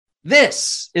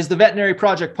This is the Veterinary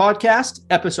Project Podcast,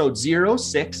 episode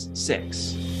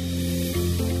 066.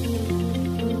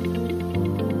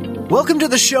 Welcome to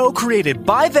the show created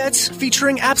by vets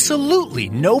featuring absolutely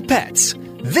no pets.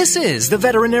 This is the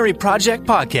Veterinary Project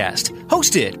Podcast,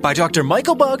 hosted by Dr.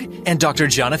 Michael Bugg and Dr.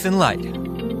 Jonathan Light.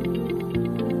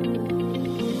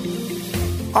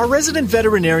 Our resident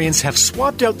veterinarians have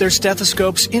swapped out their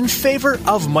stethoscopes in favor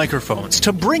of microphones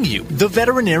to bring you the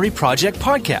Veterinary Project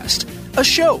Podcast, a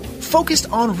show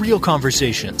focused on real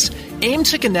conversations, aimed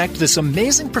to connect this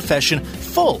amazing profession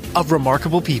full of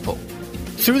remarkable people.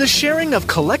 Through the sharing of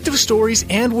collective stories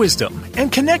and wisdom, and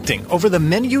connecting over the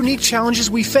many unique challenges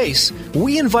we face,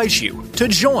 we invite you to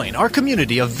join our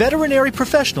community of veterinary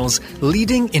professionals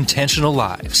leading intentional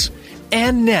lives.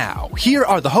 And now, here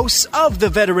are the hosts of the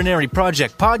Veterinary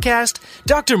Project Podcast,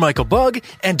 Dr. Michael Bugg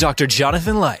and Dr.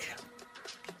 Jonathan Light.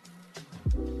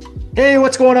 Hey,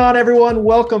 what's going on, everyone?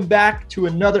 Welcome back to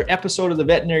another episode of the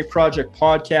Veterinary Project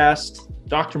Podcast.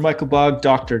 Dr. Michael Bugg,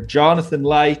 Dr. Jonathan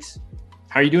Light.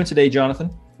 How are you doing today,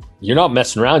 Jonathan? You're not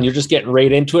messing around. You're just getting right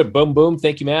into it. Boom, boom.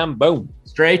 Thank you, ma'am. Boom.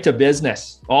 Straight to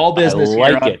business. All business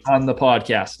here on the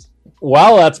podcast.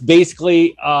 Well, that's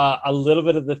basically a little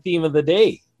bit of the theme of the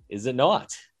day, is it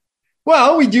not?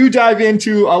 Well, we do dive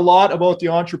into a lot about the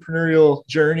entrepreneurial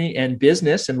journey and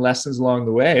business and lessons along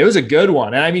the way. It was a good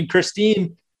one. And I mean,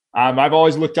 Christine, I've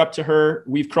always looked up to her.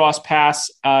 We've crossed paths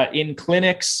in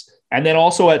clinics and then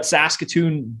also at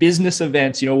Saskatoon business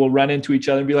events. You know, we'll run into each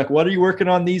other and be like, what are you working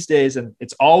on these days? And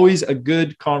it's always a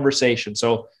good conversation.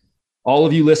 So all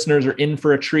of you listeners are in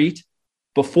for a treat.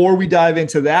 Before we dive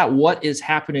into that, what is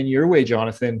happening your way,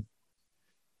 Jonathan?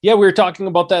 Yeah, we were talking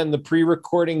about that in the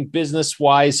pre-recording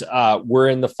business-wise. We're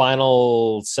in the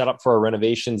final setup for our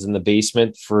renovations in the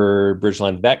basement for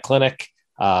Bridgeland Vet Clinic.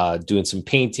 Doing some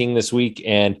painting this week.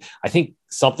 And I think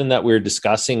something that we're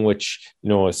discussing, which, you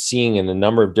know, seeing in a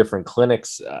number of different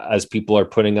clinics as people are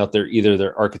putting out either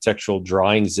their architectural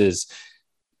drawings, is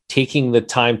taking the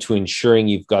time to ensuring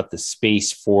you've got the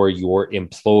space for your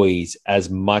employees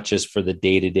as much as for the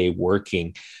day-to-day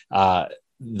working.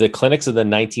 The clinics of the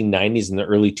 1990s and the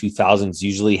early 2000s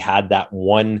usually had that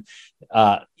one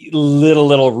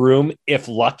little room, if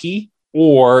lucky,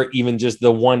 or even just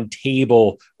the one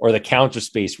table or the counter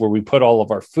space where we put all of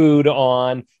our food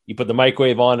on, you put the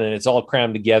microwave on, and it's all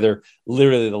crammed together.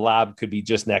 Literally, the lab could be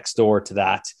just next door to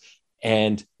that.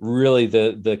 And really,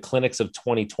 the clinics of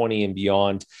 2020 and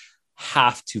beyond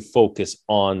have to focus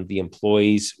on the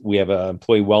employees. We have an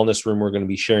employee wellness room we're going to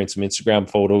be sharing some Instagram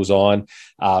photos on.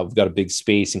 We've got a big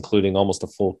space, including almost a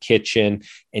full kitchen.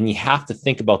 And you have to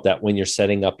think about that when you're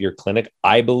setting up your clinic,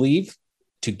 I believe,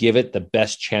 to give it the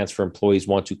best chance for employees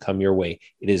want to come your way.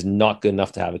 It is not good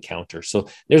enough to have a counter. So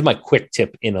there's my quick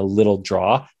tip in a little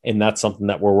draw. And that's something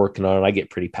that we're working on and I get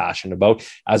pretty passionate about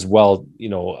as well. You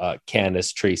know,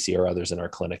 Candace, Tracy, or others in our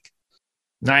clinic.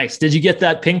 Nice. Did you get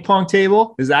that ping pong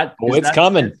table? It's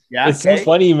coming. Yeah. It's so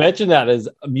funny you mentioned that, as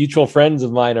mutual friends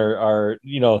of mine are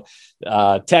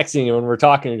texting, and when we're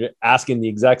talking, asking the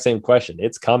exact same question.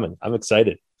 It's coming. I'm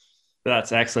excited.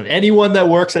 That's excellent. Anyone that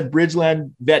works at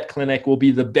Bridgeland Vet Clinic will be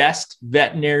the best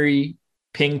veterinary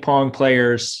ping pong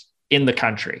players in the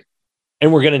country.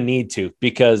 And we're going to need to,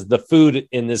 because the food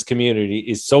in this community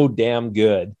is so damn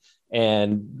good.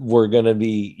 And we're going to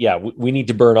be, we need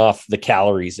to burn off the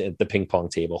calories at the ping pong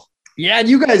table. Yeah. And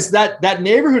you guys, that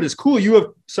neighborhood is cool. You have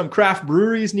some craft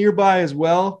breweries nearby as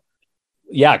well.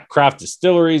 Yeah. Craft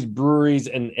distilleries, breweries.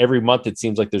 And every month it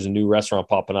seems like there's a new restaurant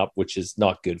popping up, which is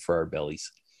not good for our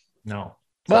bellies. No.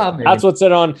 Well, that's what's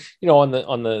it on, on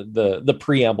the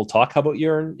preamble talk. How about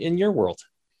in your world?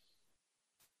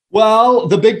 Well,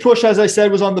 the big push, as I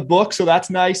said, was on the book. So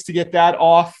that's nice to get that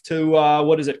off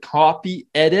to, copy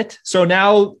edit. So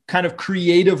now kind of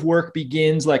creative work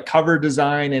begins, like cover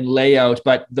design and layout,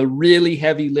 but the really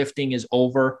heavy lifting is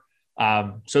over.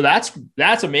 So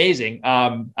that's amazing.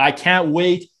 I can't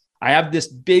wait. I have this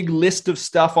big list of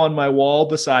stuff on my wall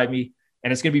beside me.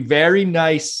 And it's going to be very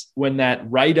nice when that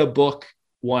write a book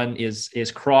one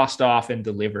is crossed off and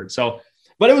delivered. So,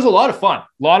 but it was a lot of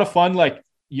fun. Like,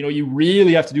 you know, you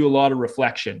really have to do a lot of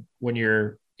reflection when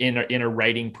you're in a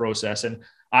writing process. And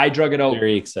I drug it out.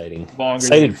 Very exciting.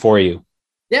 Excited for you.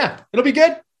 Yeah, it'll be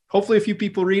good. Hopefully a few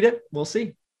people read it. We'll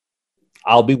see.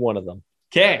 I'll be one of them.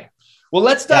 Okay. Well,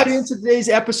 let's dive into today's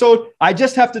episode. I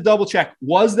just have to double check.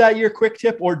 Was that your quick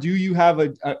tip, or do you have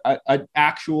an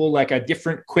actual, like a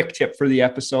different quick tip for the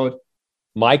episode?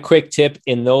 My quick tip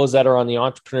in those that are on the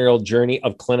entrepreneurial journey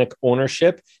of clinic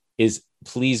ownership is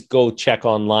please go check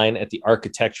online at the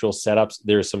architectural setups.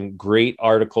 There's some great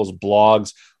articles,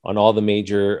 blogs on all the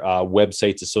major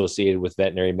websites associated with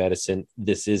veterinary medicine.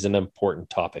 This is an important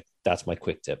topic. That's my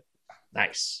quick tip.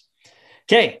 Nice.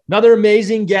 Okay, another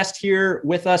amazing guest here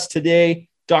with us today.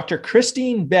 Dr.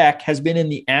 Christine Beck has been in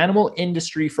the animal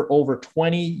industry for over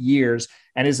 20 years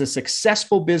and is a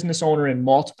successful business owner in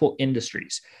multiple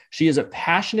industries. She is a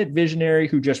passionate visionary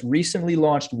who just recently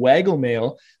launched Waggle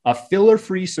Mail, a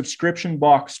filler-free subscription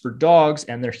box for dogs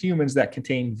and their humans that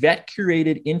contain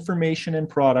vet-curated information and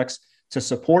products to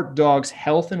support dogs'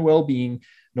 health and well-being,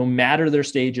 no matter their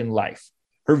stage in life.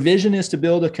 Her vision is to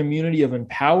build a community of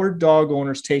empowered dog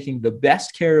owners taking the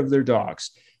best care of their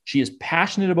dogs. She is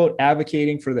passionate about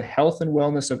advocating for the health and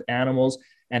wellness of animals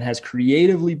and has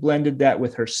creatively blended that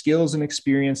with her skills and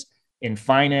experience in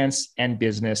finance and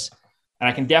business. And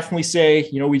I can definitely say,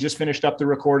 we just finished up the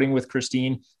recording with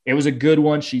Christine. It was a good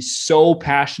one. She's so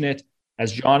passionate.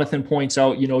 As Jonathan points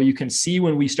out, you can see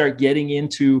when we start getting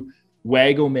into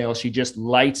Waggle Mail, she just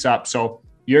lights up. So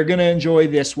you're going to enjoy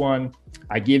this one.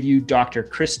 I give you Dr.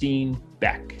 Christine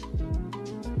Beck.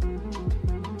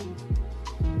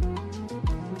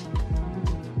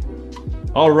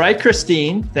 All right,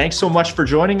 Christine, thanks so much for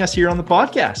joining us here on the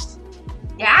podcast.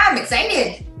 Yeah, I'm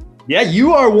excited. Yeah,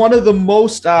 you are one of the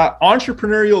most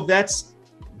entrepreneurial vets,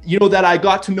 that I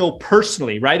got to know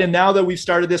personally, right? And now that we've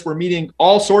started this, we're meeting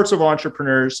all sorts of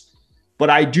entrepreneurs. But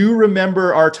I do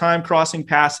remember our time crossing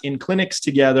paths in clinics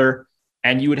together,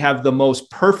 and you would have the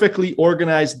most perfectly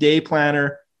organized day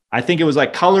planner. I think it was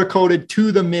like color-coded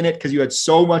to the minute because you had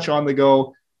so much on the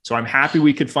go. So I'm happy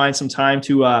we could find some time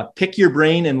to pick your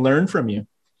brain and learn from you.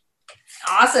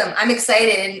 Awesome. I'm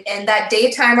excited. And that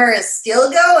day timer is still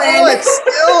going. Oh, it's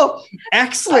still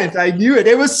excellent. I knew it.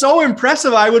 It was so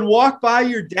impressive. I would walk by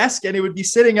your desk and it would be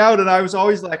sitting out. And I was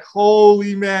always like,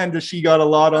 holy man, does she got a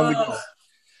lot on the go.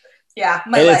 Yeah.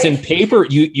 And it's in paper.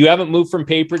 You haven't moved from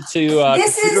paper to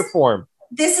computer form.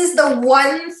 This is the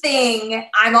one thing.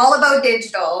 I'm all about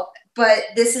digital, but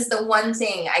this is the one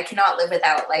thing I cannot live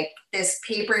without. Like, this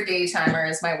paper day timer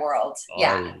is my world.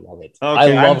 Yeah. I love it.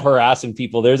 Okay. I love harassing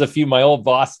people. There's a few, my old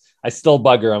boss, I still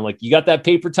bug her. I'm like, you got that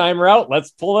paper timer out?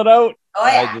 Let's pull it out. Oh,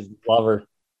 yeah. I just love her.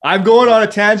 I'm going on a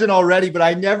tangent already, but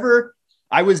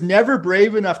I was never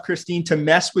brave enough, Christine, to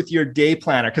mess with your day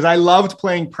planner because I loved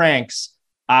playing pranks.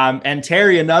 And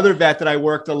Terry, another vet that I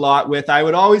worked a lot with, I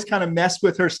would always kind of mess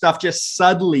with her stuff just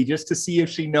subtly, just to see if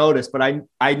she noticed. But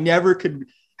I never could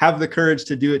have the courage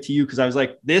to do it to you because I was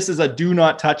like, this is a do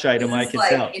not touch item. I can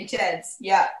tell. Intense.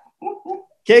 Yeah.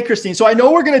 Okay, Christine. So I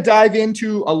know we're going to dive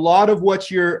into a lot of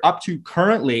what you're up to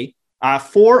currently.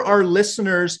 For our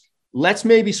listeners, let's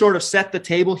maybe sort of set the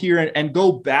table here and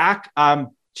go back to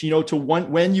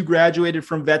when you graduated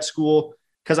from vet school.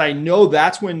 Because I know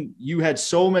that's when you had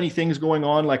so many things going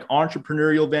on, like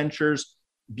entrepreneurial ventures,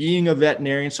 being a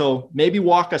veterinarian. So maybe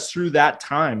walk us through that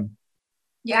time.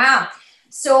 Yeah.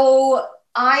 So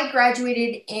I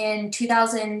graduated in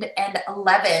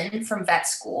 2011 from vet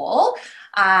school.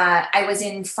 I was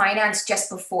in finance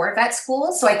just before vet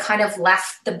school. So I kind of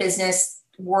left the business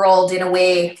world in a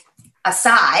way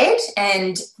aside.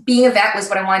 And being a vet was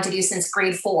what I wanted to do since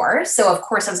grade 4. So of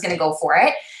course I was going to go for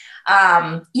it.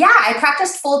 I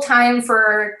practiced full time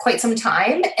for quite some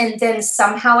time. And then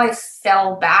somehow I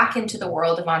fell back into the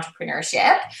world of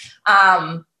entrepreneurship.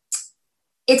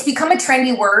 It's become a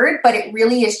trendy word, but it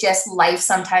really is just life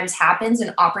sometimes happens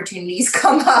and opportunities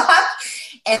come up.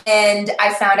 And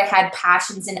I found I had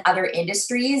passions in other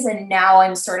industries. And now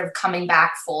I'm sort of coming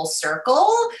back full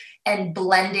circle and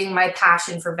blending my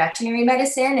passion for veterinary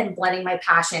medicine and blending my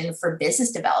passion for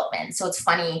business development. So it's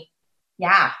funny.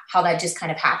 Yeah, how that just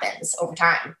kind of happens over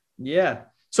time. Yeah.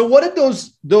 So what did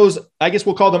those, I guess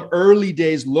we'll call them early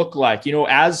days look like,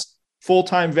 as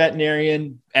full-time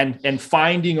veterinarian and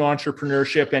finding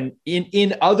entrepreneurship and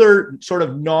in other sort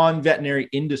of non-veterinary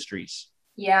industries?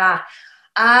 Yeah,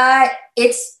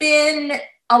 it's been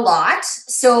a lot.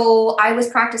 So I was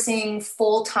practicing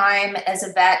full-time as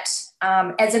a vet,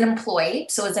 as an employee.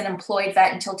 So as an employed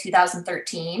vet until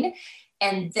 2013.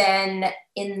 And then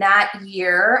in that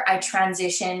year, I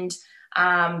transitioned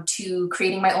to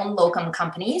creating my own locum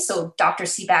company. So Dr.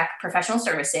 Beck Professional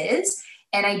Services.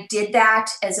 And I did that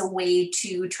as a way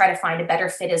to try to find a better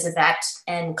fit as a vet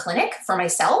and clinic for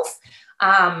myself.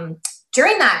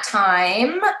 During that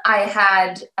time, I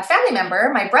had a family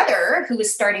member, my brother, who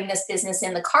was starting this business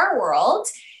in the car world.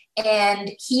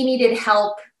 And he needed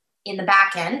help in the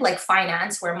back end, like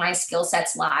finance, where my skill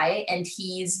sets lie. And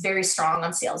he's very strong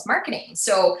on sales marketing.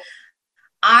 So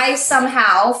I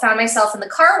somehow found myself in the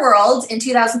car world in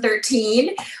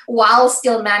 2013 while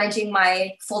still managing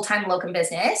my full-time locum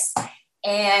business.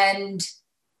 And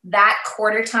that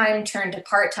quarter time turned to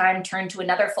part-time, turned to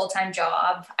another full-time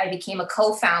job. I became a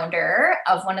co-founder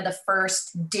of one of the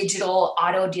first digital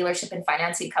auto dealership and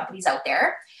financing companies out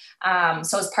there. So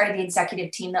I was part of the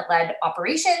executive team that led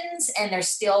operations, and they're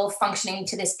still functioning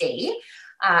to this day.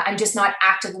 I'm just not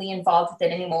actively involved with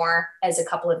it anymore as a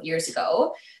couple of years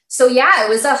ago. So yeah, it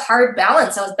was a hard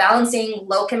balance. I was balancing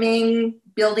locoming,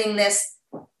 building this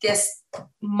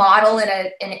model in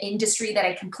an industry that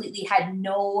I completely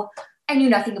I knew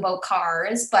nothing about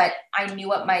cars, but I knew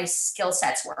what my skill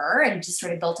sets were and just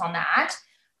sort of built on that.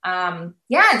 And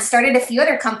started a few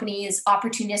other companies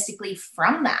opportunistically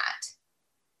from that.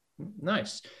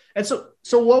 Nice. And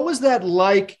so what was that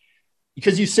like?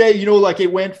 Because you say, like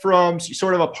it went from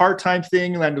sort of a part-time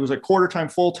thing, and then it was a quarter-time,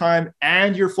 full-time,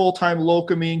 and your full-time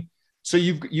locoming. So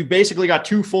you basically got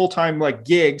 2 full-time like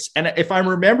gigs. And if I'm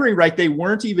remembering right, they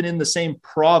weren't even in the same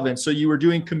province. So you were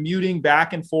doing commuting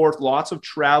back and forth, lots of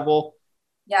travel.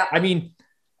 Yeah. I mean,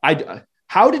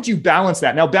 how did you balance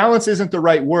that? Now, balance isn't the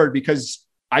right word because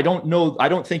I don't know. I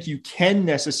don't think you can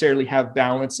necessarily have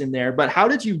balance in there, but how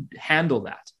did you handle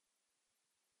that?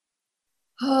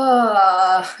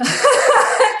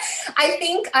 I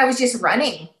think I was just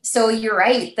running. So you're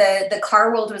right. The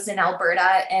car world was in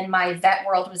Alberta and my vet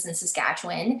world was in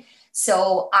Saskatchewan.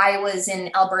 So I was in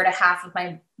Alberta half of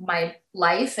my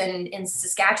life and in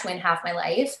Saskatchewan half my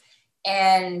life.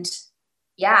 And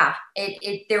yeah,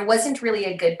 there wasn't really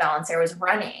a good balance. I was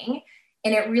running,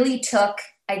 and it really took,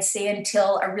 I'd say,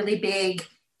 until a really big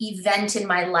event in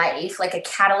my life, like a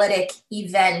catalytic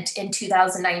event in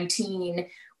 2019,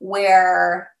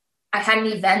 where I had an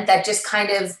event that just kind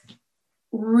of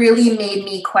really made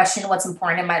me question what's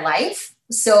important in my life.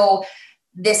 So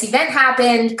this event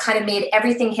happened, kind of made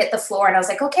everything hit the floor. And I was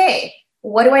like, okay,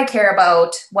 what do I care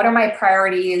about? What are my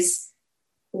priorities?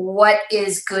 What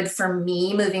is good for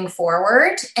me moving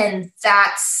forward? And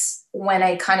that's when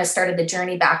I kind of started the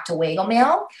journey back to Waggle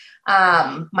Mail.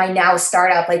 My now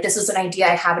startup, like this was an idea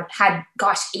I had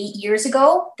 8 years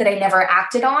ago that I never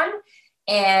acted on.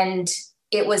 And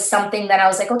it was something that I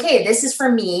was like, okay, this is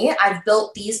for me. I've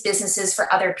built these businesses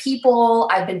for other people.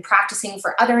 I've been practicing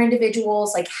for other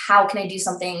individuals. Like, how can I do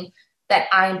something that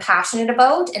I'm passionate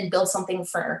about and build something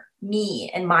for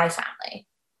me and my family?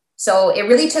 So it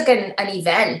really took an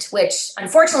event, which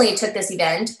unfortunately it took this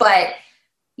event, but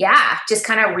yeah, just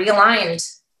kind of realigned.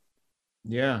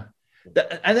 Yeah.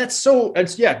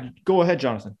 Go ahead,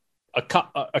 Jonathan.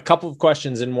 A couple of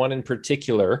questions, and one in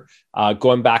particular,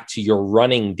 going back to your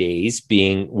running days,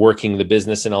 working the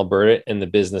business in Alberta and the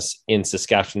business in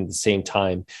Saskatchewan at the same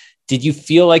time. Did you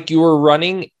feel like you were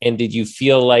running, and did you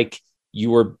feel like you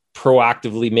were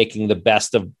proactively making the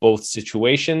best of both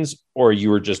situations, or you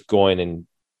were just going and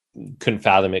couldn't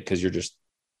fathom it because you're just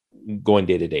going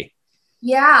day to day?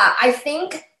 Yeah, I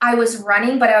think I was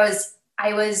running, but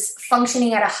I was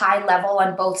functioning at a high level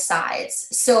on both sides.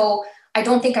 So I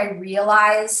don't think I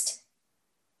realized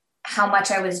how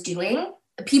much I was doing.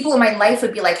 People in my life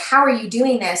would be like, how are you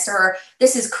doing this? Or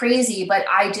this is crazy. But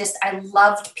I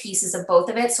loved pieces of both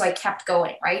of it. So I kept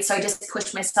going, right? So I just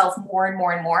pushed myself more and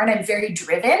more and more. And I'm very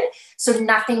driven. So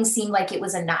nothing seemed like it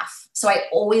was enough. So I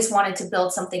always wanted to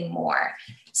build something more.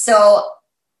 So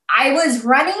I was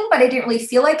running, but I didn't really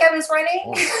feel like I was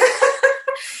running.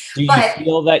 Do you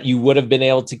feel that you would have been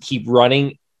able to keep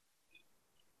running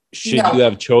should you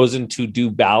have chosen to do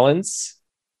balance?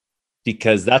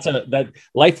 Because that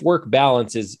life work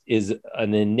balance is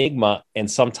an enigma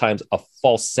and sometimes a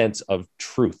false sense of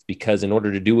truth, because in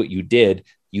order to do what you did,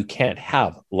 you can't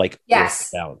have work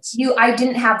balance. I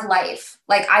didn't have life.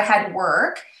 Like I had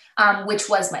work, which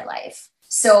was my life.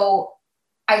 So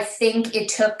I think it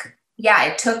took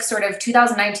sort of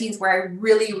 2019 where I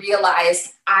really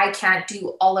realized I can't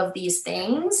do all of these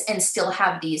things and still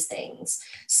have these things.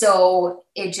 So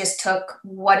it just took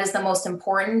what is the most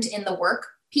important in the work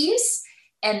piece,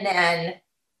 and then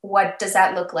what does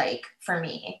that look like for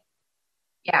me?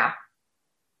 Yeah.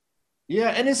 Yeah.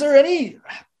 And is there any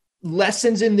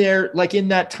lessons in there, like in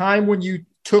that time when you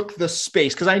took the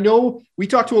space? Because I know we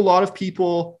talk to a lot of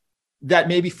people that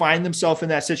maybe find themselves in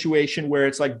that situation where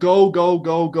it's like, go, go,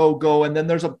 go, go, go. And then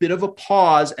there's a bit of a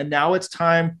pause. And now it's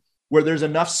time where there's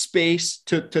enough space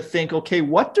to think, okay,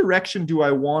 what direction do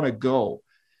I want to go?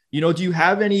 Do you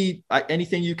have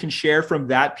anything you can share from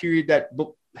that period that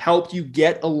helped you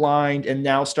get aligned and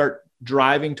now start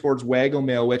driving towards Waggle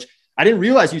Mail, which I didn't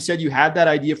realize you said you had that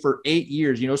idea for 8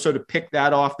 years, so to pick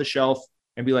that off the shelf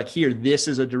and be like, here, this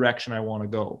is a direction I want to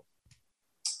go.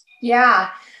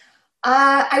 Yeah.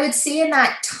 I would say in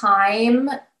that time,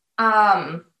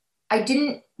 I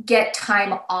didn't get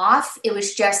time off. It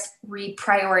was just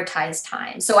reprioritized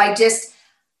time. So I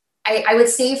would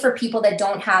say for people that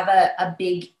don't have a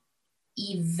big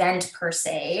event per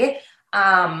se,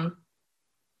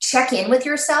 check in with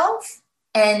yourself.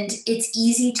 And it's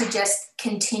easy to just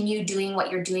continue doing what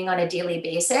you're doing on a daily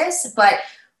basis. But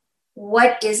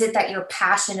what is it that you're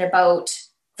passionate about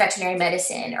veterinary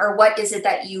medicine? Or what is it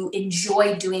that you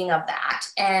enjoy doing of that?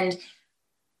 And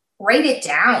write it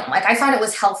down. Like, I found it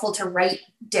was helpful to write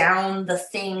down the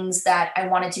things that I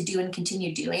wanted to do and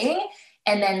continue doing.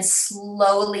 And then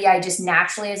slowly, I just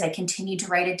naturally, as I continued to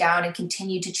write it down and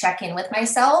continue to check in with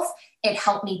myself, it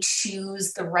helped me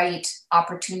choose the right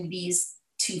opportunities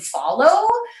to follow,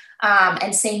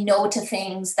 and say no to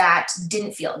things that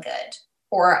didn't feel good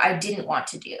or I didn't want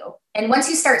to do. And once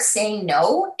you start saying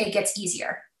no, it gets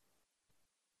easier.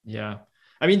 Yeah.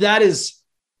 I mean, that is,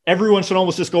 everyone should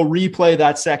almost just go replay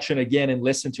that section again and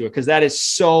listen to it, because that is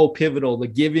so pivotal, the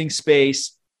giving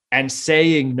space and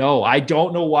saying no. I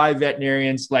don't know why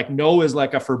veterinarians, like, no is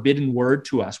like a forbidden word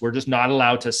to us. We're just not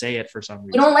allowed to say it for some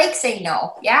reason. We don't like saying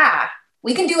no. Yeah.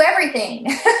 We can do everything.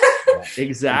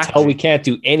 Exactly. Until we can't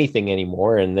do anything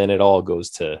anymore. And then it all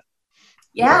goes to.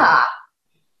 Yeah.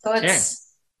 So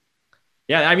it's.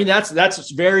 Yeah. I mean, that's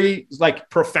very like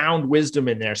profound wisdom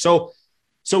in there. So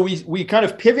we kind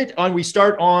of pivot on, we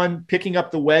start on picking up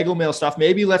the waggle mail stuff.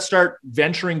 Maybe let's start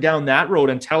venturing down that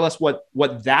road and tell us what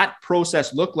that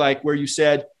process looked like, where you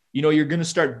said, you're going to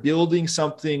start building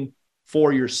something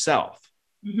for yourself.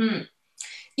 Mm-hmm.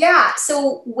 Yeah.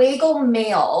 So waggle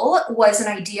mail was an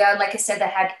idea, like I said,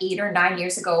 that had 8 or 9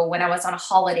 years ago when I was on a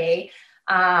holiday.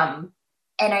 And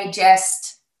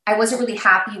I wasn't really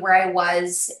happy where I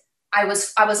was. I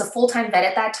was a full-time vet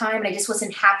at that time, and I just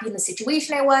wasn't happy in the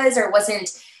situation I was, or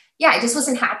I just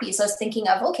wasn't happy. So I was thinking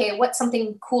of, okay, what's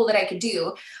something cool that I could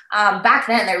do? Back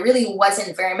then, there really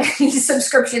wasn't very many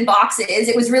subscription boxes.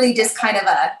 It was really just kind of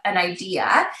an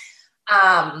idea.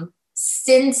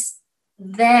 Since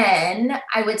then,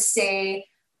 I would say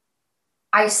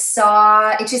I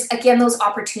saw it just, again, those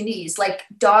opportunities like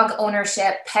dog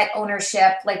ownership, pet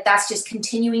ownership, like that's just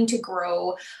continuing to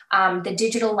grow. The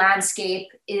digital landscape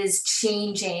is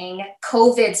changing.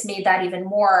 COVID's made that even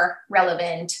more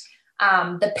relevant.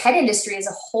 The pet industry as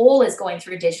a whole is going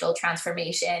through a digital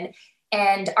transformation,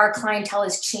 and our clientele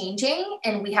is changing,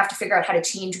 and we have to figure out how to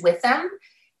change with them.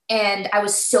 And I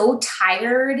was so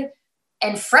tired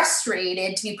and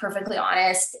frustrated, to be perfectly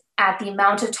honest, at the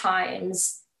amount of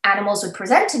times animals would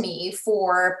present to me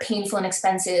for painful and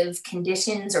expensive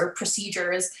conditions or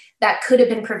procedures that could have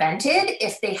been prevented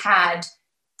if they had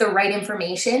the right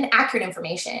information, accurate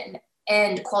information,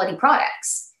 and quality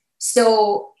products.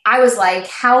 So I was like,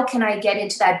 how can I get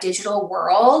into that digital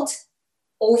world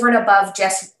over and above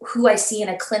just who I see in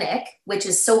a clinic, which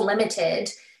is so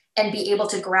limited, and be able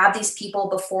to grab these people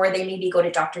before they maybe go to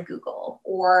Dr. Google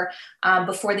or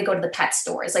before they go to the pet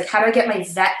stores? Like, how do I get my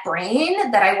vet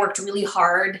brain that I worked really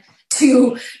hard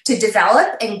to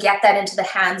develop and get that into the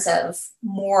hands of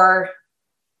more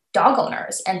dog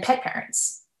owners and pet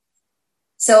parents?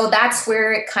 So that's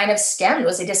where it kind of stemmed,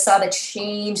 was I just saw the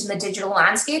change in the digital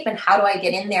landscape, and how do I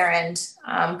get in there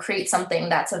and create something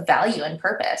that's of value and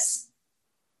purpose?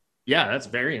 Yeah, that's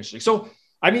very interesting. So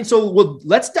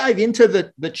let's dive into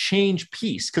the change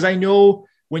piece, because I know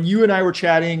when you and I were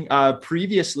chatting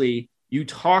previously, you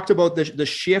talked about the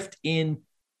shift in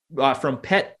from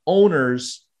pet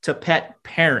owners to pet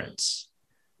parents.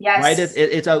 Yes.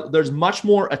 Right. There's much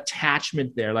more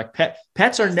attachment there. Like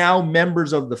pets are now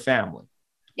members of the family.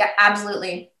 Yeah,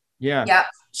 absolutely. Yeah. Yeah.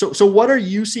 So what are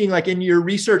you seeing, like in your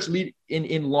research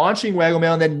in launching Waggle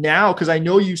Mail, and then now, because I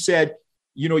know you said,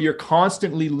 you're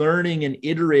constantly learning and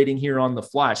iterating here on the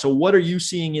fly. So what are you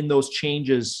seeing in those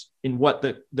changes in what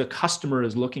the customer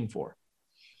is looking for?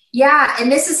 Yeah.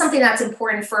 And this is something that's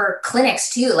important for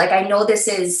clinics too. Like, I know this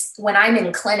is when I'm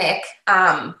in clinic,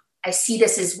 I see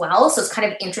this as well. So it's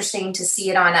kind of interesting to see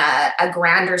it on a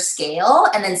grander scale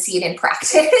and then see it in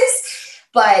practice.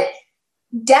 But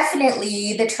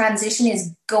definitely the transition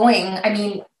is going,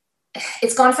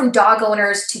 it's gone from dog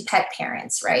owners to pet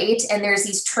parents, right? And there's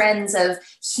these trends of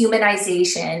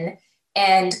humanization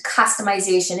and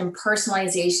customization and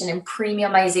personalization and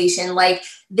premiumization. Like,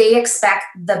 they expect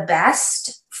the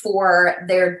best for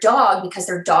their dog because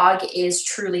their dog is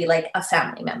truly like a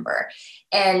family member.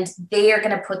 And they are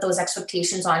going to put those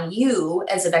expectations on you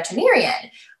as a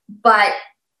veterinarian. But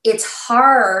it's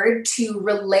hard to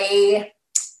relay,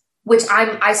 which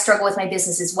I struggle with my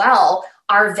business as well,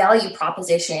 our value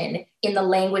proposition in the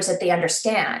language that they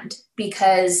understand,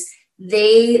 because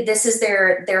this is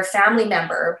their family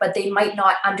member, but they might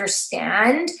not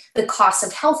understand the cost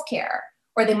of healthcare,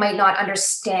 or they might not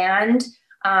understand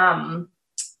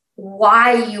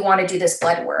why you want to do this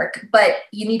blood work, but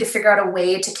you need to figure out a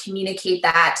way to communicate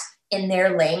that in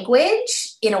their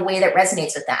language in a way that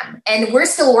resonates with them. And we're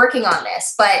still working on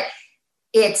this, but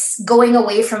it's going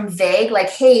away from vague, like,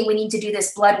 hey, we need to do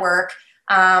this blood work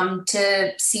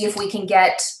to see if we can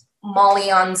get Molly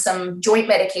on some joint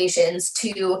medications,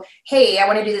 to, hey, I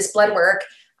want to do this blood work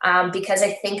because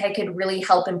I think I could really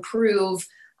help improve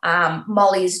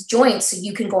Molly's joints so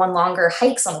you can go on longer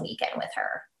hikes on the weekend with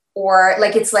her. Or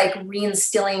like, it's like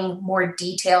reinstilling more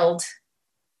detailed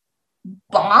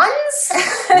bonds.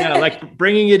 Yeah, like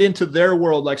bringing it into their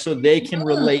world, like so they can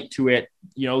relate to it.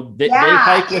 You know, they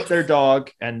hike with their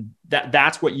dog, and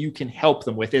that's what you can help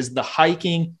them with, is the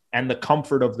hiking and the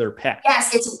comfort of their pet.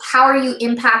 Yes, it's how are you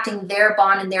impacting their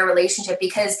bond and their relationship,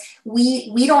 because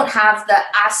we don't have the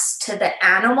us to the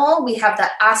animal, we have the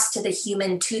us to the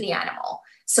human to the animal.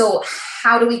 So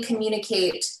how do we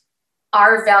communicate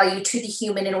our value to the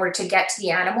human in order to get to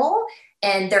the animal?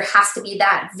 And there has to be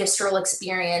that visceral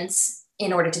experience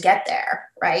in order to get there,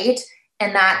 right?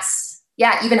 And that's,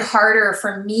 even harder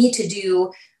for me to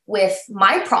do with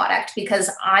my product because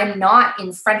I'm not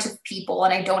in front of people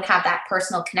and I don't have that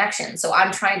personal connection. So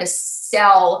I'm trying to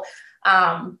sell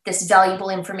this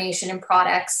valuable information and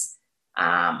products.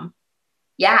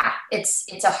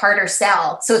 It's a harder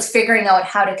sell. So it's figuring out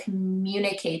how to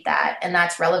communicate that. And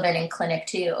that's relevant in clinic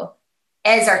too,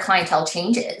 as our clientele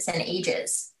changes and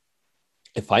ages.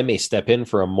 If I may step in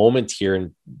for a moment here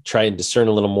and try and discern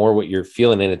a little more what you're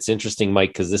feeling. And it's interesting,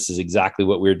 Mike, because this is exactly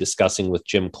what we were discussing with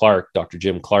Dr.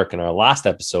 Jim Clark in our last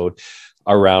episode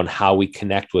around how we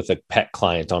connect with a pet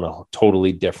client on a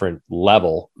totally different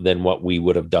level than what we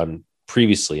would have done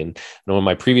previously. And in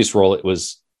my previous role, it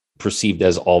was perceived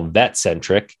as all vet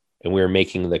centric. And we were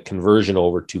making the conversion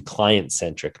over to client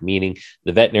centric, meaning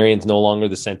the veterinarian's no longer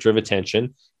the center of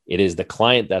attention. It is the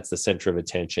client that's the center of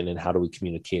attention, and how do we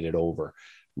communicate it over?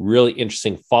 Really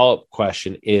interesting follow-up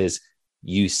question is,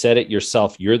 you said it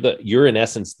yourself, you're in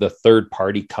essence the third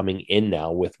party coming in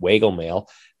now with Waggle Mail.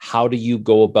 How do you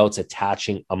go about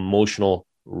attaching emotional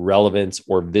relevance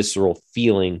or visceral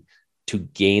feeling to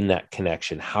gain that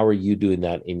connection? How are you doing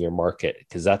that in your market?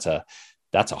 Because that's a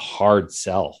hard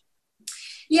sell.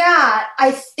 Yeah,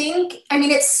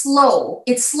 it's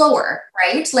slower,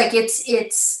 right? Like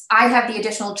I have the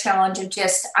additional challenge of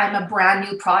I'm a brand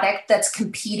new product that's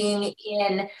competing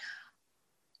in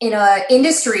an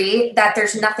industry that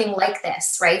there's nothing like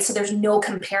this, right? So there's no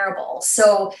comparable.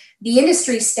 So the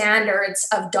industry standards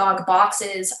of dog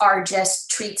boxes are just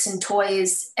treats and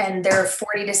toys, and they're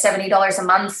 $40 to $70 a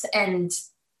month, and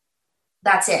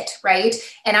that's it, right?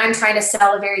 And I'm trying to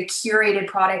sell a very curated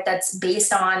product that's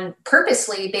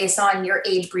purposely based on your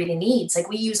age, breed, and needs. Like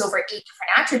we use over 8 different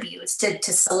attributes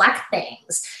to select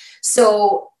things.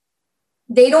 So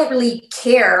they don't really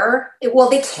care. Well,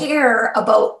 they care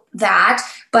about that,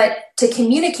 but to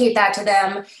communicate that to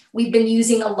them, we've been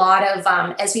using a lot of,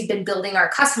 as we've been building our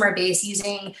customer base,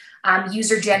 using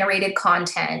user-generated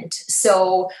content.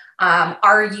 So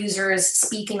our users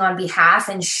speaking on behalf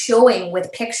and showing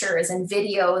with pictures and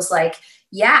videos like,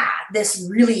 yeah, this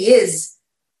really is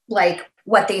like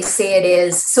what they say it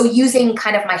is. So using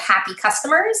kind of my happy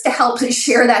customers to help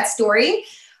share that story.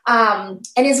 And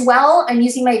as well, I'm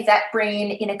using my vet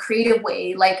brain in a creative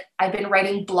way. Like I've been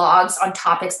writing blogs on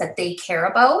topics that they care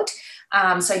about.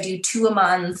 So I do 2 a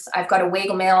month. I've got a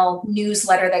Waggle Mail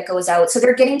newsletter that goes out. So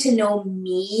they're getting to know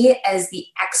me as the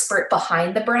expert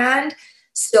behind the brand.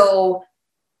 So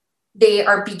they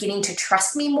are beginning to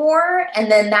trust me more.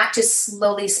 And then that just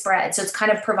slowly spreads. So it's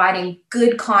kind of providing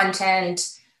good content,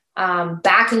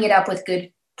 backing it up with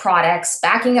good products,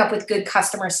 backing up with good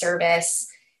customer service,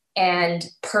 and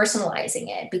personalizing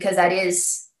it, because that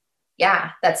is,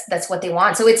 that's what they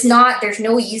want. So there's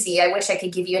no easy, I wish I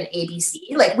could give you an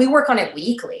ABC. Like we work on it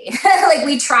weekly. Like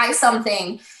we try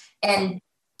something and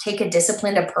take a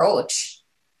disciplined approach.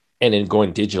 And in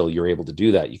going digital, you're able to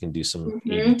do that. You can do some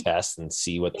A/B tests and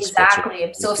see what the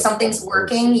exactly. So if something's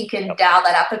working, you can dial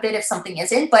that up a bit if something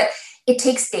isn't. But it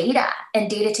takes data, and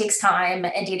data takes time,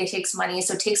 and data takes money.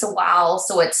 So it takes a while.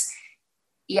 So it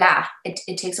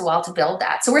takes a while to build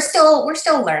that. So we're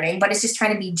still learning, but it's just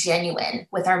trying to be genuine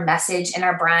with our message and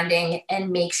our branding and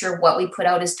make sure what we put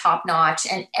out is top notch,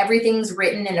 and everything's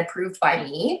written and approved by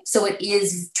me. So it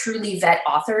is truly vet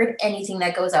authored, anything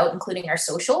that goes out, including our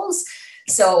socials.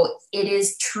 So it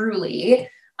is truly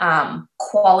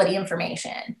quality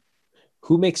information.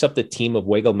 Who makes up the team of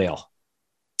Waggle Mail?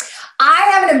 I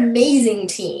have an amazing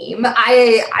team.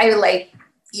 I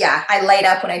light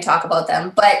up when I talk about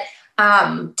them, but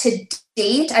To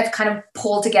date, I've kind of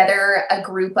pulled together a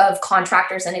group of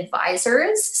contractors and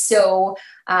advisors. So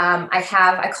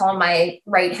I call him my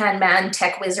right-hand man,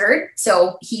 tech wizard.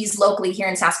 So he's locally here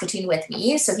in Saskatoon with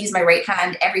me. So he's my right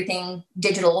hand, everything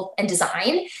digital and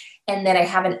design. And then I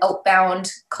have an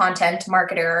outbound content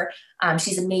marketer.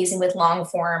 She's amazing with long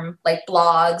form, like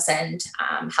blogs and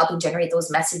helping generate those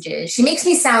messages. She makes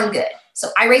me sound good. So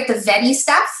I write the vetty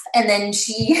stuff, and then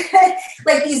she,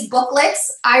 like these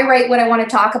booklets, I write what I want to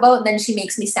talk about, and then she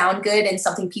makes me sound good and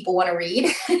something people want to read.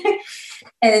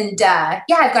 And yeah,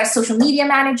 I've got a social media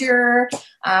manager.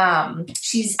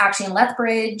 She's actually in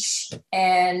Lethbridge.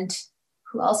 And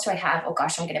who else do I have? Oh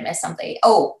gosh, I'm going to miss something.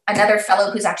 Oh, another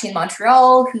fellow who's actually in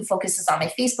Montreal who focuses on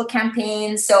my Facebook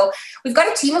campaigns. So we've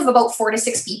got a team of about 4 to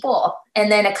 6 people,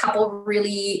 and then a couple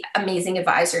really amazing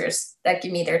advisors that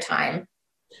give me their time.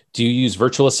 Do you use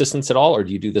virtual assistants at all, or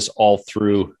do you do this all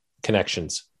through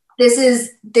connections? This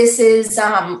is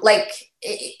like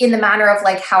in the manner of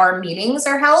like how our meetings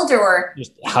are held, or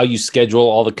just how you schedule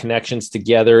all the connections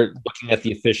together, looking at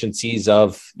the efficiencies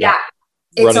of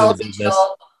it's all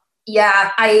digital.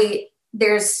 Yeah,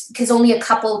 because only a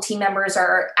couple team members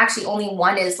only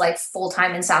one is like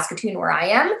full-time in Saskatoon where I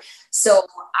am. So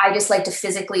I just like to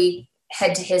physically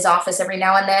head to his office every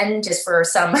now and then just for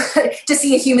some to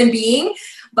see a human being,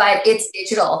 but it's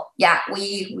digital. Yeah,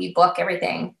 we book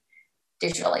everything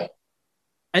digitally.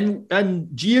 And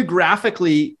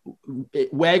geographically,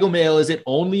 Waggle Mail, is it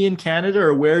only in Canada,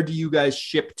 or where do you guys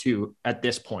ship to at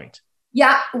this point?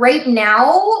 Yeah, right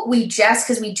now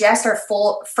because our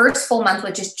first full month,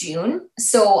 which is June.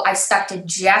 So I stuck to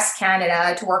just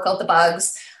Canada to work out the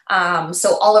bugs.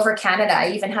 So all over Canada,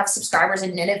 I even have subscribers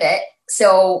in Nunavut.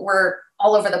 So we're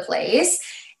all over the place.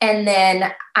 And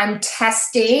then I'm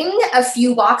testing a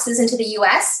few boxes into the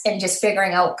US and just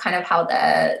figuring out kind of how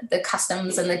the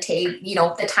customs and the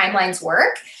timelines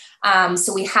work.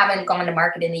 So we haven't gone to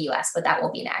market in the US, but that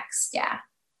will be next. Yeah.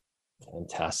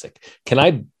 Fantastic. Can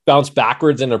I bounce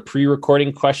backwards in a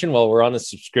pre-recording question while we're on the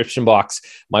subscription box?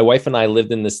 My wife and I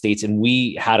lived in the States, and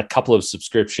we had a couple of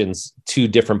subscriptions to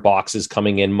different boxes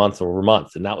coming in month over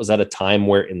month. And that was at a time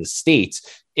where in the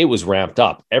States, it was ramped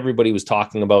up. Everybody was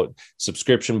talking about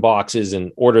subscription boxes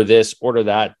and order this, order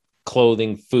that,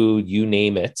 clothing, food, you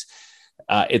name it.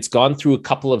 It's gone through a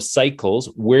couple of cycles.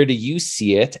 Where do you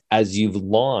see it as you've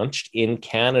launched in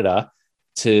Canada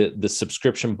to the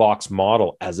subscription box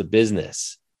model as a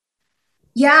business?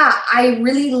 Yeah, I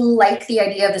really like the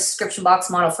idea of the subscription box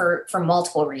model for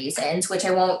multiple reasons, which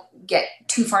I won't get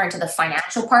too far into the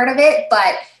financial part of it.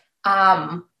 But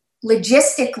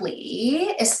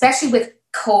logistically, especially with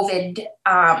COVID,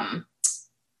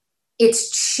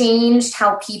 it's changed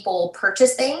how people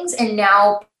purchase things. And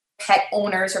now pet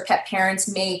owners or pet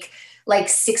parents make like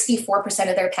 64%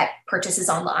 of their pet purchases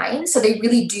online. So they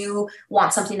really do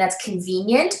want something that's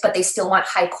convenient, but they still want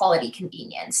high quality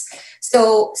convenience.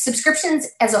 So subscriptions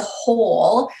as a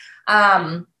whole,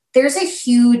 there's a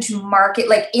huge market,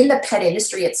 like in the pet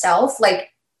industry itself, like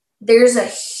there's a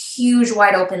huge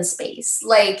wide open space.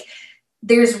 Like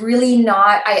there's really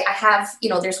not, I have,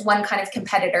 there's one kind of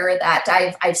competitor that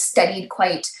I've studied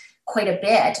quite a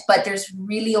bit, but there's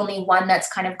really only one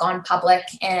that's kind of gone public,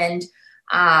 and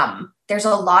there's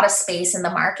a lot of space in the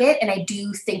market. And I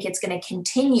do think it's going to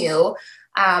continue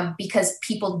because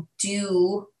people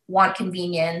do want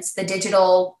convenience. The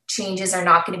digital changes are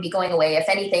not going to be going away. If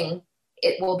anything,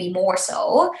 it will be more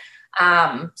so.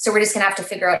 So we're just going to have to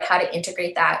figure out how to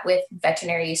integrate that with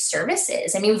veterinary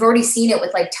services. I mean, we've already seen it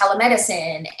with like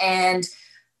telemedicine and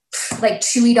like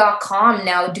Chewy.com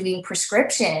now doing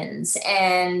prescriptions.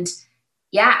 And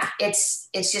yeah, it's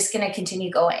just going to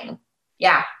continue going.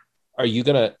 Yeah. Are you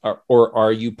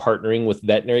are you partnering with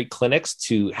veterinary clinics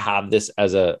to have this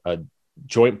as a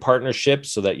joint partnership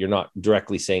so that you're not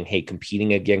directly saying, hey,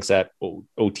 competing against that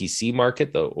OTC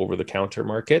market, the over-the-counter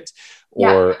market?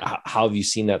 Or how have you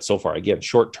seen that so far? Again,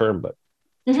 short term, but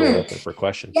open for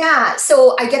questions. Yeah.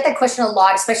 So I get that question a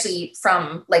lot, especially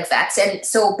from like vets. And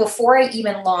so before I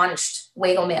even launched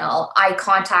Waggle Mail, I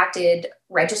contacted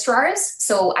registrars.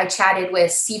 So I chatted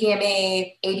with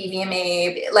CVMA,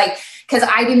 ABVMA, like, because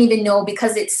I didn't even know,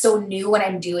 because it's so new what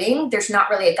I'm doing, there's not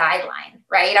really a guideline,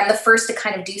 right? I'm the first to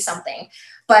kind of do something.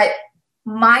 But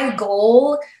my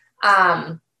goal,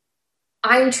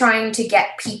 I'm trying to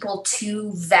get people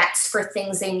to vets for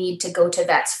things they need to go to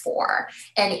vets for.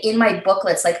 And in my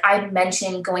booklets, like I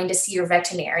mentioned going to see your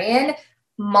veterinarian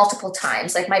multiple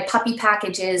times. Like my puppy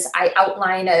packages, I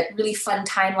outline a really fun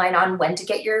timeline on when to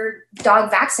get your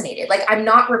dog vaccinated. Like I'm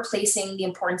not replacing the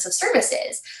importance of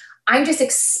services. I'm just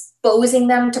exposing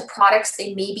them to products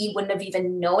they maybe wouldn't have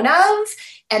even known of.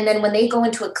 And then when they go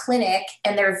into a clinic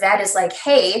and their vet is like,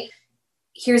 hey,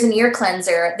 here's an ear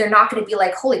cleanser, they're not going to be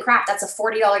like, holy crap, that's a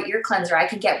 $40 ear cleanser. I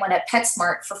could get one at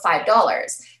PetSmart for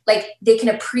 $5. Like, they can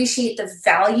appreciate the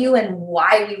value and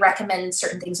why we recommend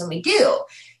certain things when we do,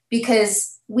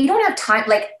 because we don't have time.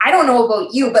 Like, I don't know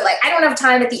about you, but like, I don't have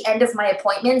time at the end of my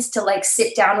appointments to like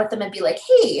sit down with them and be like,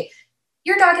 hey,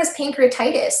 your dog has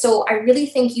pancreatitis, so I really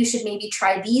think you should maybe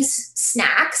try these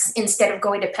snacks instead of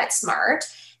going to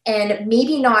PetSmart, and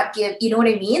maybe not give, you know what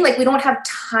I mean? Like, we don't have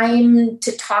time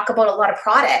to talk about a lot of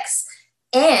products,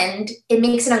 and it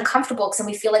makes it uncomfortable because then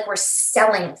we feel like we're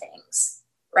selling things,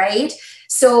 right?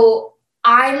 So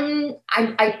I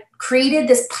created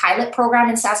this pilot program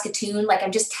in Saskatoon. Like,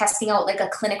 I'm just testing out like a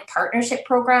clinic partnership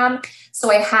program.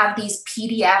 So I have these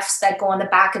PDFs that go on the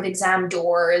back of exam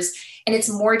doors, and it's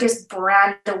more just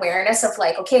brand awareness of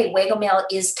like, okay, Wago Mail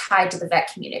is tied to the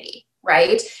vet community,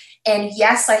 right? And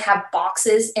yes, I have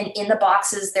boxes, and in the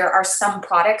boxes, there are some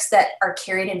products that are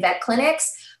carried in vet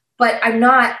clinics, but I'm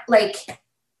not like,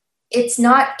 it's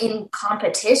not in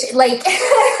competition. Like,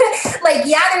 like,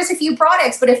 yeah, there's a few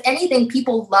products, but if anything,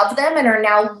 people love them and are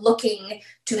now looking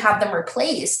to have them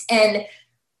replaced. And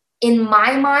in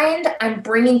my mind, I'm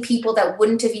bringing people that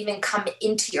wouldn't have even come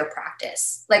into your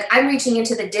practice. Like, I'm reaching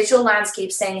into the digital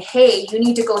landscape saying, hey, you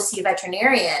need to go see a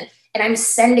veterinarian, and I'm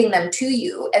sending them to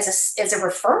you as a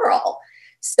referral.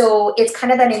 So it's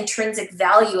kind of that intrinsic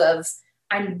value of,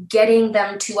 I'm getting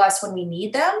them to us when we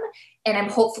need them, and I'm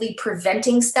hopefully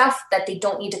preventing stuff that they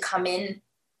don't need to come in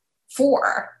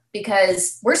for,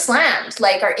 because we're slammed.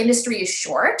 Like, our industry is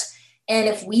short. And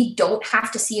if we don't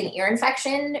have to see an ear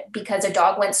infection because a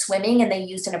dog went swimming and they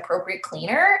used an appropriate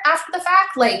cleaner after the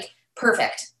fact, like,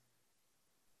 perfect.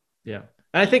 Yeah.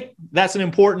 And I think that's an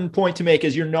important point to make,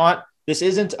 is this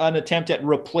isn't an attempt at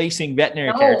replacing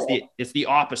veterinary care. It's the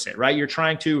opposite, right? You're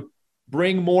trying to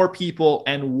bring more people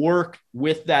and work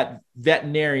with that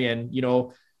veterinarian,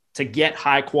 to get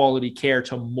high quality care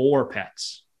to more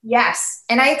pets. Yes.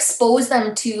 And I expose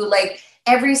them to like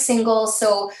every single,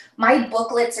 so my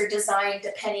booklets are designed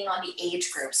depending on the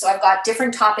age group. So I've got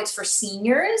different topics for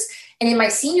seniors. And in my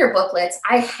senior booklets,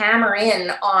 I hammer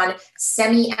in on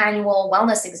semi-annual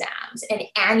wellness exams and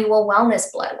annual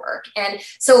wellness blood work. And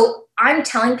so I'm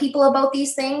telling people about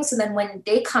these things. And then when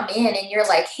they come in and you're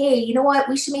like, hey, you know what,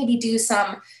 we should maybe do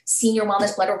some senior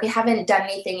wellness blood work. We haven't done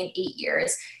anything in 8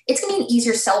 years. It's going to be an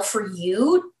easier sell for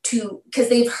you because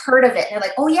they've heard of it. And they're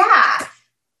like, oh yeah,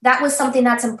 that was something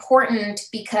that's important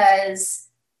because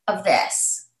of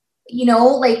this,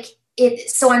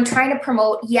 so I'm trying to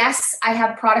promote, yes, I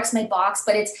have products in my box,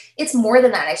 but it's more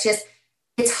than that.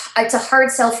 It's a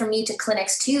hard sell for me to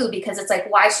clinics too, because it's like,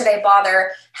 why should I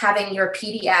bother having your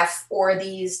PDF or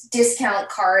these discount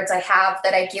cards I have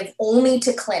that I give only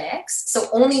to clinics? So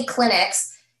only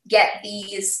clinics get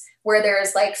these, where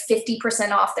there's like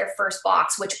 50% off their first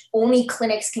box, which only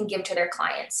clinics can give to their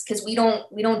clients, because we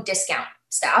don't discount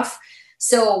stuff.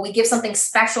 So we give something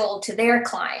special to their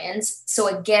clients.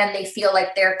 So again, they feel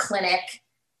like their clinic,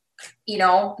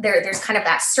 there's kind of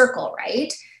that circle,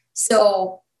 right?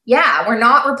 So yeah, we're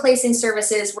not replacing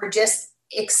services. We're just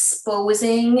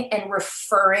exposing and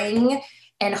referring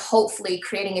and hopefully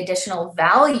creating additional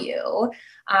value.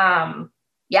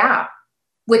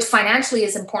 Which financially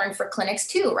is important for clinics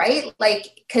too, right? Like,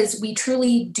 because we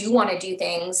truly do want to do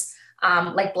things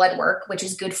like blood work, which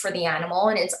is good for the animal,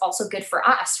 and it's also good for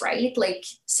us, right? Like,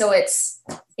 so it's,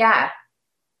 yeah.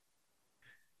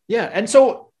 Yeah. And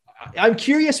so I'm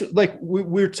curious, like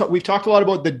we've talked a lot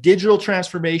about the digital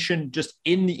transformation just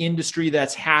in the industry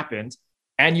that's happened,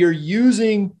 and you're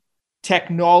using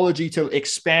technology to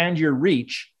expand your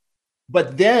reach,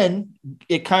 but then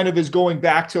it kind of is going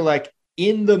back to like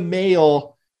in the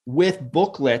mail with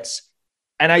booklets.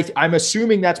 And I'm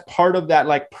assuming that's part of that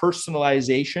like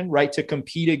personalization, right? To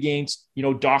compete against,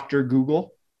 Dr.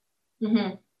 Google.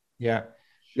 Mm-hmm. Yeah.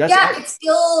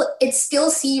 It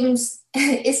still seems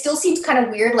kind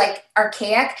of weird, like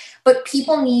archaic, but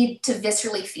people need to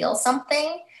viscerally feel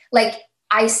something. Like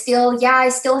I still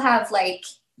have like,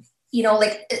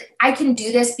 like I can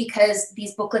do this because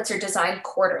these booklets are designed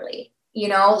quarterly.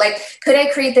 Like, could I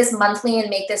create this monthly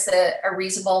and make this a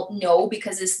reasonable? No,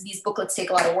 because these booklets take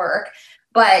a lot of work.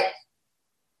 But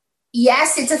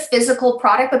yes, it's a physical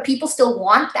product, but people still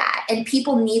want that. And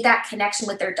people need that connection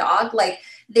with their dog. Like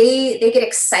they get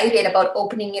excited about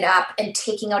opening it up and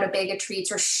taking out a bag of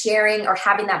treats or sharing or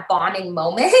having that bonding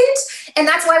moment. And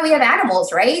that's why we have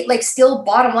animals, right? Like, still,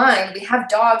 bottom line, we have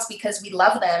dogs because we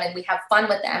love them and we have fun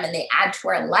with them and they add to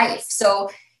our life. So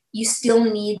you still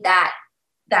need that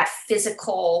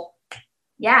physical,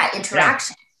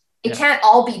 interaction. It can't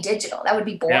all be digital. That would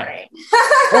be boring.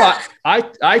 Well,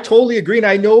 I totally agree. And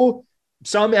I know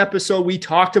some episode we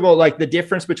talked about like the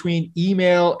difference between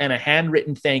email and a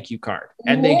handwritten thank you card,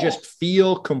 and they just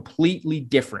feel completely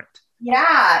different.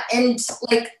 Yeah. And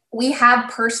like we have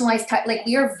personalized, like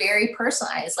we are very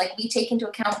personalized. Like we take into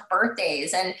account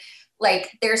birthdays, and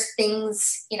like there's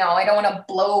things, you know, I don't want to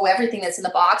blow everything that's in the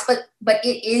box, but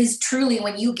it is truly,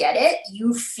 when you get it,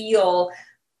 you feel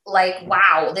like,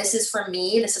 wow, this is for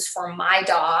me. This is for my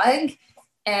dog.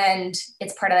 And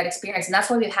it's part of that experience. And that's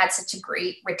why we've had such a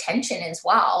great retention as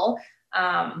well.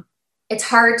 It's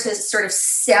hard to sort of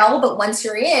sell, but once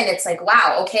you're in, it's like,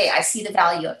 wow, okay, I see the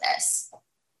value of this.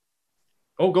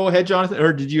 Oh, go ahead, Jonathan.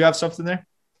 Or did you have something there?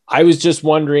 I was just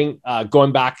wondering,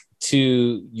 going back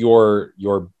to your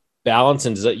balance,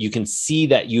 and that you can see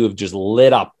that you have just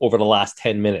lit up over the last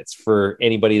 10 minutes. For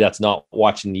anybody that's not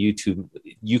watching the YouTube,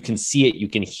 you can see it, you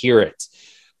can hear it.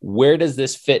 Where does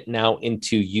this fit now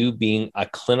into you being a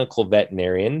clinical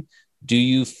veterinarian? Do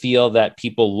you feel that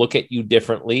people look at you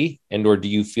differently, or do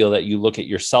you feel that you look at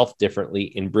yourself differently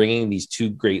in bringing these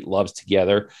two great loves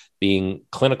together, being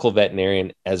clinical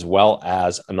veterinarian as well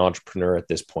as an entrepreneur at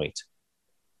this point?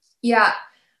 Yeah,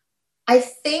 I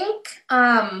think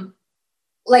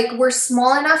like we're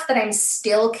small enough that I'm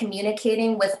still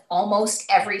communicating with almost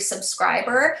every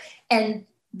subscriber, and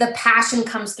the passion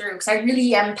comes through because I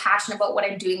really am passionate about what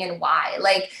I'm doing and why.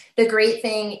 Like the great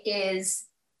thing is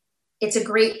it's a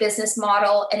great business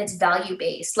model and it's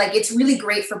value-based. Like it's really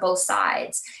great for both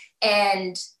sides.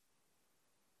 And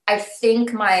I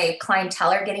think my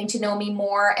clientele are getting to know me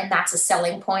more, and that's a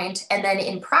selling point. And then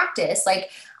in practice, like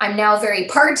I'm now very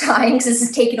part-time because this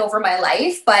has taken over my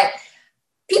life, but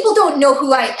people don't know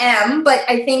who I am. But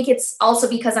I think it's also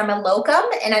because I'm a locum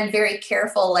and I'm very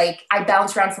careful. Like I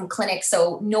bounce around from clinics,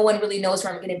 so no one really knows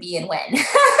where I'm going to be and when.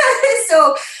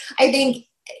 So I think,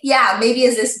 yeah, maybe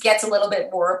as this gets a little bit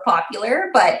more popular,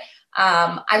 but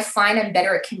I find I'm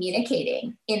better at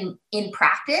communicating in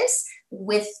practice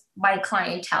with my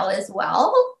clientele as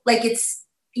well. Like it's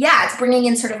bringing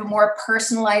in sort of a more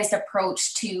personalized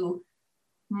approach to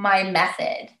my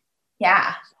method.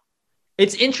 Yeah.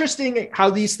 It's interesting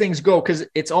how these things go, because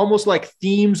it's almost like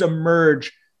themes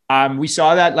emerge. We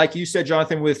saw that, like you said,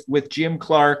 Jonathan, with Jim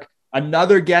Clark,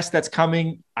 another guest that's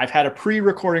coming. I've had a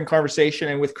pre-recording conversation,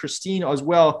 and with Christine as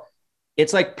well.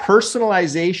 It's like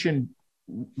personalization,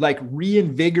 like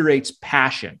reinvigorates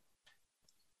passion,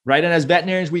 right? And as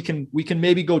veterinarians, we can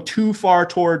maybe go too far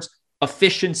towards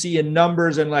efficiency and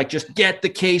numbers and like just get the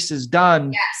cases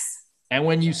done. Yes. And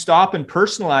when you stop and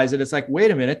personalize it, it's like,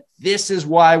 wait a minute, this is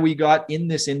why we got in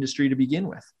this industry to begin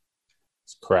with.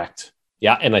 That's correct.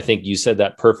 Yeah. And I think you said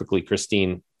that perfectly,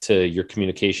 Christine, to your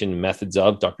communication methods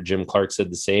of Dr. Jim Clark said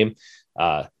the same.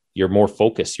 You're more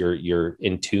focused, you're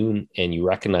in tune, and you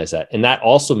recognize that. And that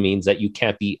also means that you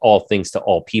can't be all things to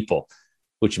all people,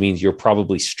 which means you're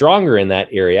probably stronger in that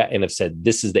area and have said,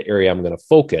 this is the area I'm going to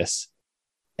focus.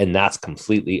 And that's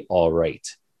completely all right.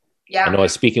 Yeah. I know I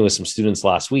was speaking with some students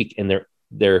last week, and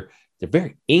they're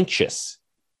very anxious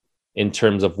in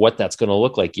terms of what that's going to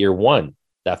look like year one,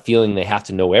 that feeling they have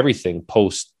to know everything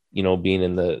post, being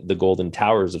in the golden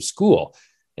towers of school.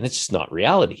 And it's just not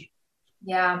reality.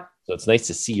 Yeah. So it's nice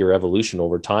to see your evolution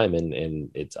over time. And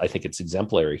I think it's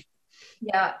exemplary.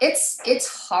 Yeah, it's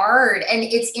hard. And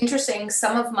it's interesting.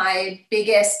 Some of my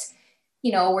biggest,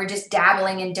 we're just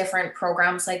dabbling in different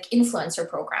programs like influencer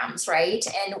programs, right?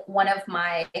 And one of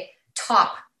my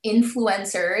top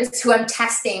influencers who I'm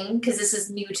testing, because this is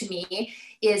new to me,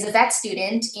 is a vet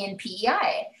student in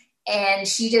PEI. And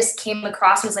she just came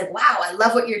across and was like, wow, I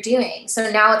love what you're doing.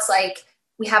 So now it's like,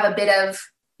 we have a bit of,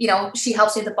 she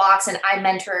helps me with the box and I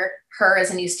mentor her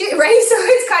as a new student, right? So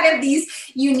it's kind of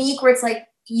these unique where it's like,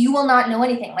 you will not know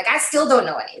anything. Like, I still don't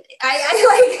know anything.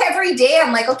 I like every day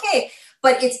I'm like, okay,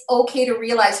 but it's okay to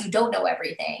realize you don't know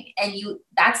everything. And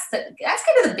that's kind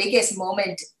of the biggest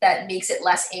moment that makes it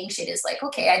less anxious, is like,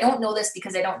 okay, I don't know this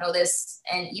because I don't know this.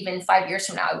 And even 5 years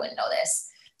from now, I wouldn't know this.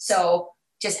 So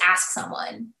just ask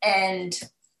someone and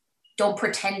don't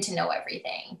pretend to know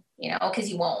everything, because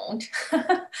you won't.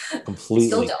 Completely.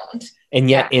 Still don't. And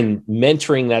yet in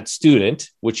mentoring that student,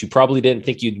 which you probably didn't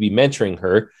think you'd be mentoring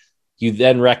her, you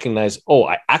then recognize, oh,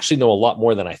 I actually know a lot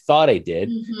more than I thought I did.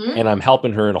 Mm-hmm. And I'm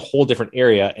helping her in a whole different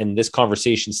area. And this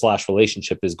conversation /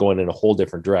 relationship is going in a whole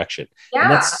different direction. Yeah.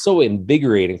 And that's so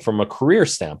invigorating from a career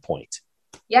standpoint.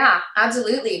 Yeah,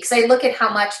 absolutely. Because I look at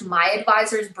how much my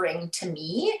advisors bring to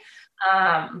me.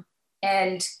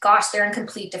 And gosh, they're in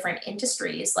complete different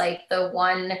industries. Like the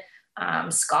one,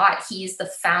 Scott, he's the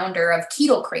founder of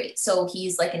Keto Crate. So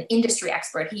he's like an industry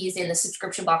expert. He's in the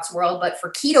subscription box world, but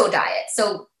for keto diet.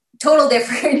 So total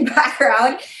different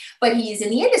background, but he's in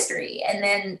the industry. And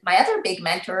then my other big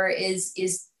mentor is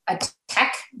a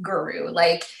tech guru.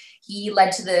 Like he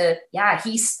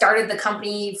started the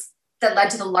company that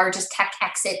led to the largest tech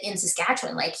exit in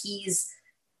Saskatchewan. Like he's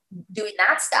doing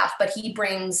that stuff, but he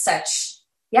brings such,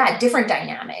 different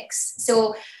dynamics.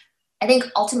 So I think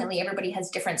ultimately everybody has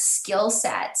different skill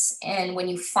sets. And when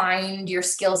you find your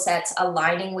skill sets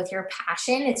aligning with your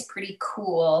passion, it's pretty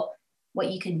cool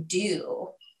what you can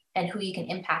do and who you can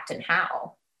impact and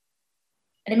how.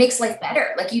 And it makes life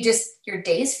better. Like your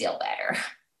days feel better.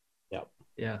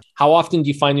 Yeah. How often do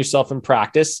you find yourself in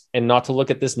practice, and not to look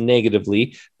at this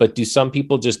negatively, but do some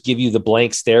people just give you the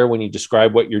blank stare when you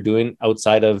describe what you're doing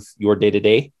outside of your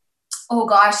day-to-day? Oh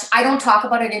gosh, I don't talk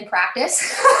about it in practice.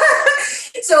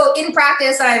 So in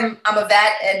practice, I'm a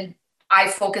vet and I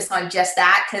focus on just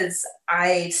that because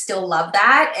I still love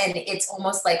that. And it's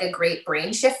almost like a great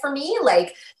brain shift for me.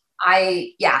 Like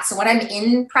so when I'm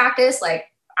in practice, like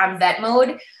I'm vet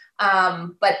mode.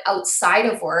 But outside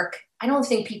of work, I don't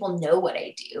think people know what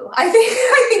I do. I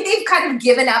think they've kind of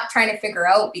given up trying to figure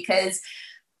out because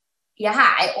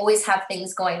I always have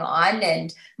things going on.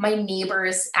 And my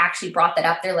neighbors actually brought that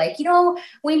up. They're like,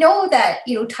 we know that,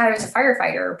 Tyler's a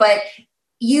firefighter, but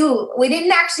we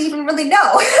didn't actually even really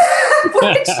know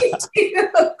what you do.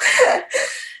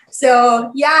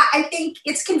 So I think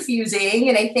it's confusing.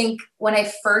 And I think when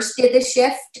I first did the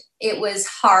shift, it was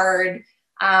hard.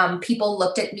 People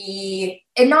looked at me,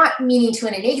 and not meaning to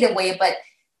in a negative way, but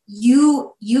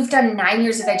you've done 9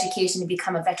 years of education to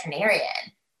become a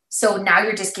veterinarian. So now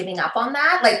you're just giving up on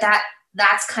that. Like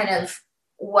that's kind of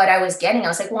what I was getting. I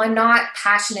was like, well, I'm not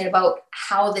passionate about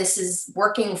how this is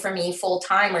working for me full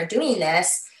time or doing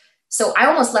this. So I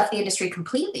almost left the industry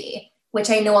completely, which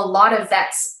I know a lot of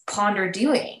vets ponder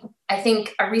doing. I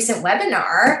think a recent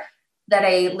webinar that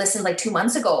I listened like 2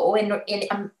 months ago, and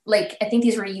I think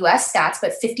these were US stats,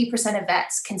 but 50% of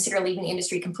vets consider leaving the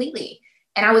industry completely.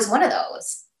 And I was one of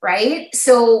those, right?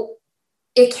 So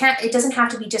it doesn't have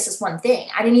to be just this one thing.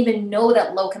 I didn't even know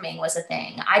that locuming was a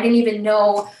thing. I didn't even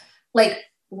know like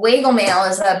Waggle Mail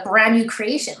is a brand new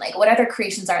creation. Like what other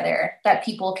creations are there that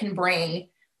people can bring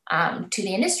to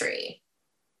the industry?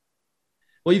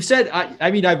 Well, you've said,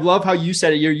 I love how you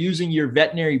said it. You're using your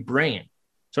veterinary brain.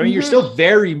 So you're still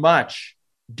very much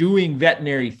doing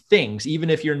veterinary things, even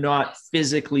if you're not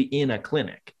physically in a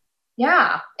clinic.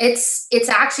 Yeah, it's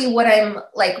actually what I'm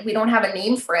like, we don't have a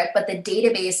name for it, but the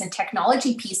database and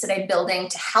technology piece that I'm building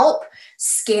to help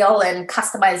scale and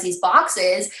customize these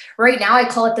boxes. Right now, I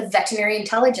call it the veterinary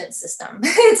intelligence system.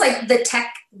 It's like the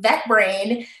tech vet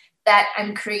brain that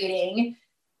I'm creating.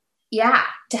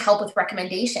 To help with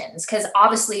recommendations. Because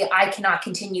obviously I cannot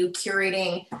continue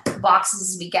curating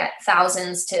boxes. We get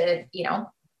thousands to,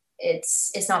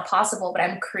 it's not possible, but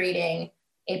I'm creating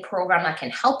a program that can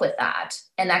help with that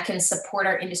and that can support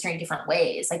our industry in different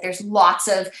ways. Like there's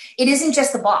it isn't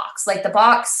just the box. Like the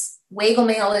box, Waggle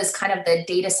Mail is kind of the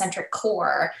data centric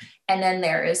core. And then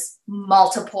there's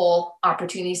multiple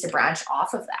opportunities to branch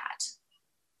off of that.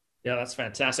 Yeah, that's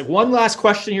fantastic. One last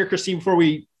question here, Christine, before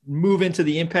we move into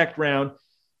the impact round.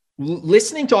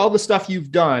 Listening to all the stuff you've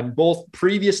done, both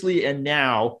previously and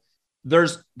now,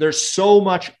 there's so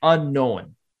much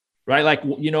unknown, right? Like,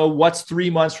 what's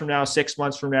 3 months from now, 6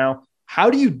 months from now?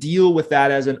 How do you deal with that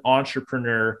as an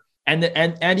entrepreneur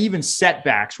and even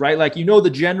setbacks, right? Like, the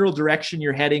general direction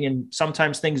you're heading and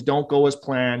sometimes things don't go as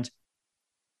planned.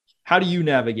 How do you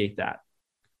navigate that?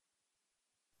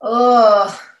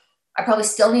 Oh, I probably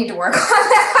still need to work on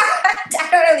that. I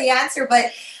don't know the answer,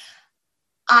 but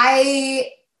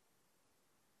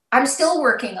I'm still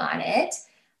working on it.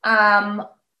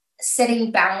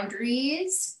 Setting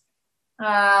boundaries.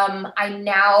 I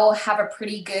now have a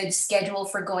pretty good schedule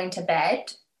for going to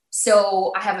bed.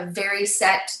 So I have a very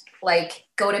set, like,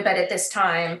 go to bed at this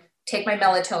time, take my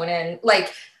melatonin.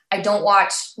 Like, I don't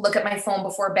look at my phone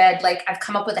before bed. Like, I've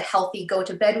come up with a healthy go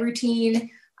to bed routine.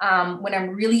 When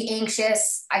I'm really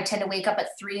anxious, I tend to wake up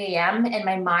at 3 a.m. and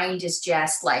my mind is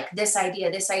just like this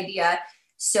idea.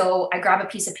 So I grab a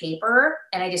piece of paper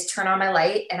and I just turn on my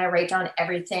light and I write down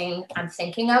everything I'm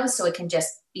thinking of so it can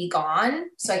just be gone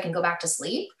so I can go back to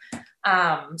sleep.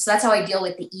 So that's how I deal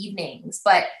with the evenings.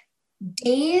 But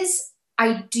days,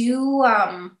 I do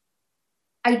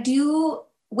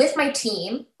with my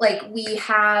team, like we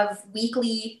have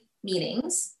weekly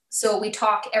meetings. So we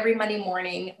talk every Monday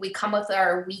morning. We come with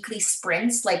our weekly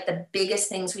sprints, like the biggest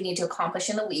things we need to accomplish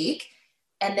in the week.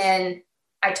 And then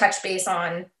I touch base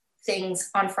on things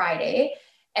on Friday.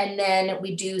 And then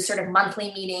we do sort of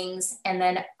monthly meetings. And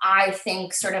then I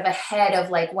think sort of ahead of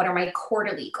like, what are my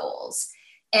quarterly goals?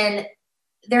 And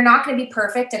they're not going to be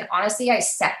perfect. And honestly, I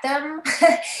set them,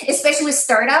 especially with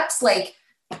startups, like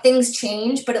things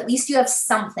change, but at least you have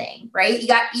something, right? You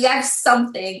got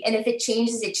something. And if it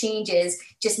changes, it changes.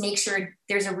 Just make sure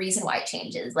there's a reason why it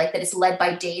changes, like that it's led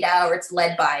by data or it's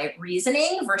led by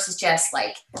reasoning versus just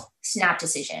like snap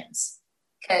decisions.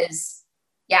 Cause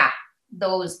yeah,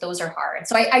 those are hard.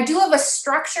 So I do have a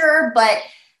structure, but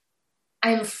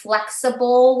I'm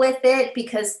flexible with it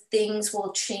because things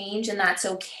will change and that's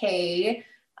okay.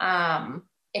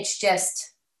 It's just,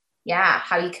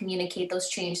 how you communicate those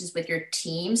changes with your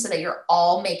team so that you're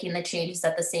all making the changes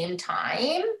at the same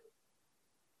time.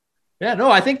 Yeah,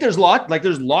 no, I think there's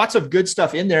lots of good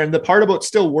stuff in there. And the part about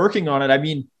still working on it, I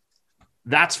mean,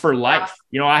 that's for life.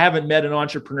 You know, I haven't met an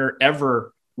entrepreneur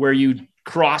ever where you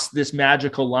cross this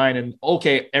magical line and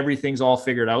okay, everything's all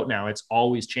figured out now. It's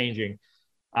always changing.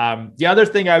 The other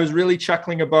thing I was really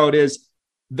chuckling about is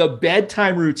the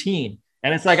bedtime routine.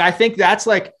 And it's like, I think that's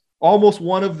like almost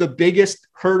one of the biggest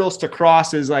hurdles to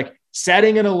cross is like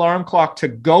setting an alarm clock to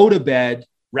go to bed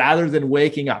rather than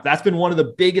waking up. That's been one of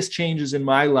the biggest changes in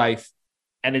my life.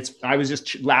 And I was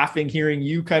just laughing, hearing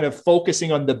you kind of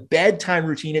focusing on the bedtime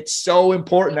routine. It's so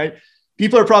important.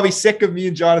 People are probably sick of me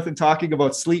and Jonathan talking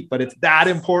about sleep, but it's that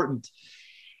important.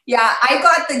 Yeah. I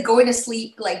got the going to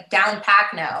sleep like down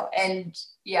pack now. And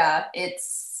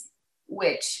it's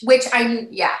which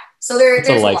So there's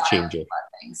a life changer.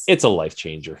 It's a life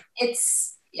changer.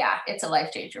 It's a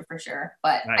life changer for sure.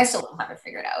 But nice. I still don't have it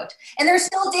figured out. And there's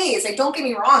still days, like, don't get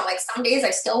me wrong. Like some days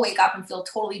I still wake up and feel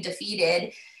totally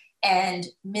defeated and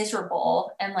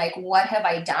miserable. And like, what have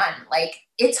I done? Like,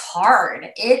 it's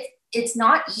hard. It's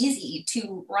not easy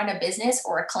to run a business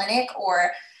or a clinic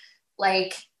or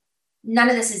like, none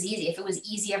of this is easy. If it was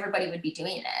easy, everybody would be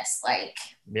doing this. Like,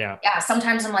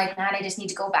 sometimes I'm like, man, I just need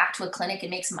to go back to a clinic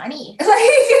and make some money.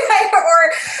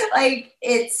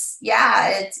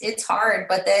 It's hard,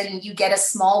 but then you get a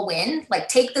small win, like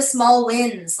take the small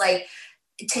wins. Like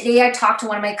today I talked to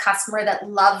one of my customer that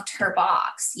loved her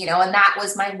box, and that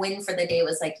was my win for the day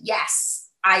was like, yes,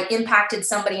 I impacted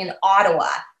somebody in Ottawa.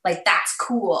 Like that's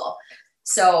cool.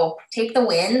 So take the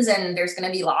wins and there's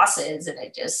going to be losses and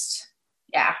it just,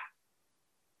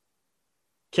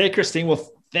 Okay, Christine.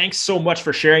 Well, thanks so much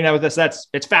for sharing that with us.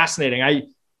 It's fascinating.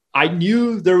 I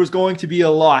knew there was going to be a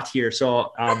lot here,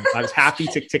 so I was happy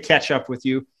to catch up with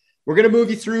you. We're going to move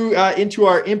you through into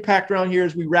our impact round here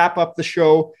as we wrap up the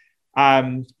show.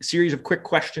 A series of quick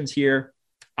questions here.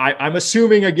 I'm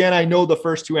assuming, again, I know the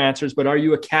first two answers, but are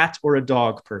you a cat or a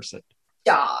dog person?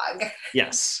 Dog.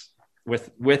 Yes,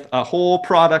 with a whole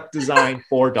product designed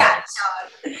for dogs.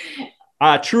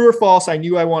 True or false? I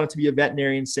knew I wanted to be a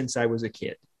veterinarian since I was a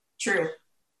kid. True.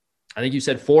 I think you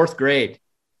said fourth grade.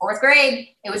 Fourth grade.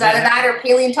 It was either that or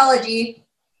paleontology.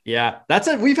 Yeah,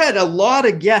 we've had a lot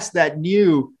of guests that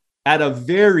knew at a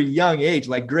very young age,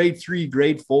 like grade 3,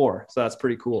 grade 4. So that's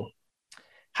pretty cool.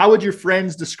 How would your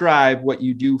friends describe what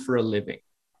you do for a living?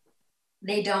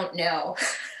 They don't know.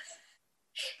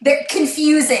 They're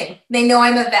confusing. They know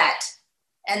I'm a vet,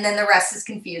 and then the rest is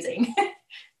confusing.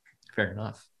 Fair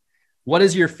enough. What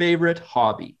is your favorite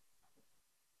hobby?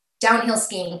 Downhill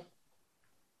skiing.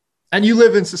 And you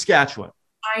live in Saskatchewan.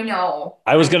 I know.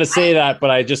 I was going to say that, but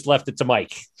I just left it to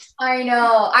Mike. I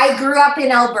know. I grew up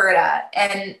in Alberta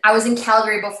and I was in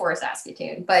Calgary before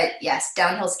Saskatoon, but yes,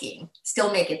 downhill skiing.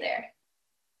 Still make it there.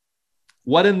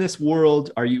 What in this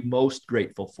world are you most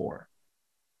grateful for?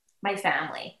 My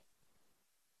family.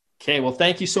 Okay. Well,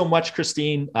 thank you so much,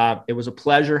 Christine. It was a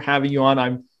pleasure having you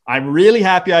on. I'm really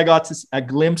happy I got a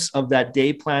glimpse of that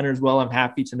day planner as well. I'm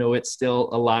happy to know it's still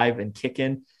alive and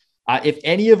kicking. If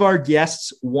any of our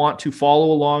guests want to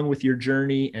follow along with your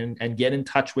journey and get in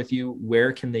touch with you,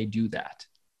 where can they do that?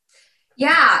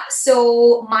 Yeah,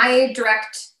 so my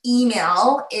direct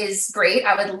email is great.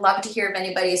 I would love to hear of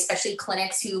anybody, especially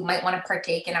clinics who might want to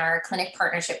partake in our clinic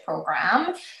partnership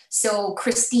program. So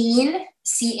Christine,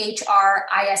 CHRISTINE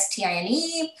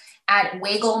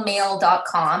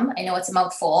 @waglemail.com. I know it's a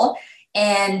mouthful.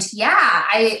 And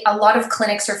a lot of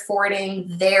clinics are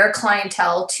forwarding their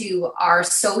clientele to our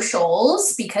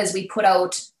socials because we put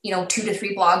out, 2 to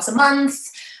 3 blogs a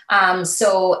month.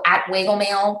 So at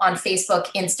Waglemail on Facebook,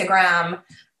 Instagram,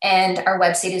 and our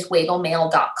website is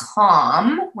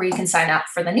waglemail.com where you can sign up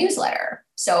for the newsletter.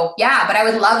 So but I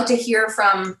would love to hear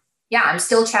from, I'm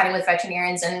still chatting with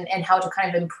veterinarians and how to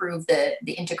kind of improve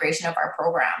the integration of our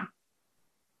program.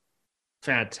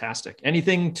 Fantastic.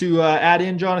 Anything to add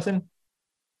in, Jonathan?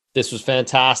 This was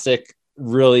fantastic.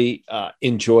 Really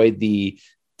enjoyed the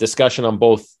discussion on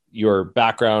both your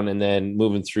background and then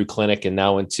moving through clinic and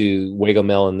now into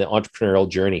Waglemail and the entrepreneurial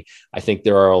journey. I think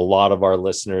there are a lot of our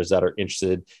listeners that are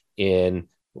interested in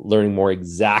learning more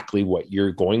exactly what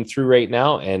you're going through right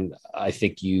now. And I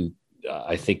think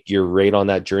you're right on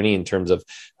that journey in terms of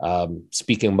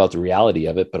speaking about the reality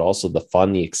of it, but also the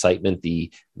fun, the excitement,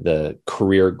 the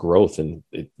career growth. And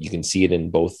you can see it in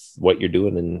both what you're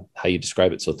doing and how you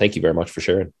describe it. So thank you very much for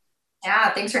sharing.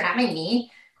 Yeah, thanks for having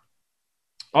me.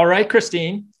 All right,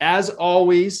 Christine, as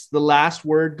always, the last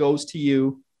word goes to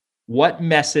you. What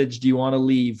message do you want to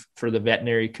leave for the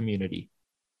veterinary community?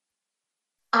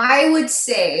 I would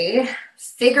say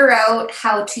figure out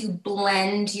how to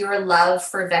blend your love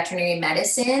for veterinary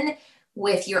medicine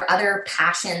with your other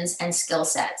passions and skill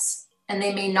sets. And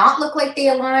they may not look like they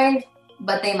align,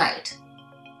 but they might.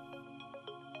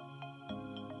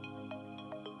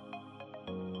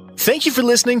 Thank you for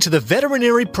listening to the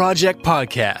Veterinary Project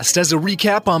Podcast. As a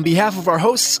recap, on behalf of our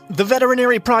hosts, the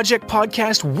Veterinary Project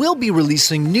Podcast will be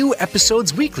releasing new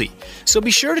episodes weekly. So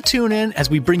be sure to tune in as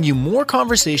we bring you more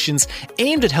conversations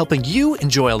aimed at helping you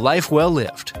enjoy a life well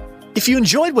lived. If you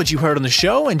enjoyed what you heard on the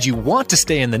show and you want to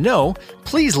stay in the know,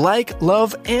 please like,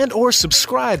 love, and or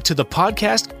subscribe to the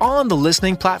podcast on the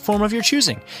listening platform of your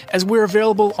choosing, as we're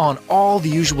available on all the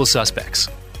usual suspects.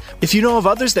 If you know of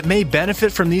others that may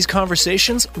benefit from these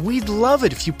conversations, we'd love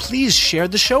it if you please share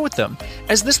the show with them,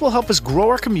 as this will help us grow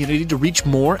our community to reach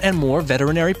more and more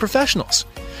veterinary professionals.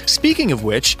 Speaking of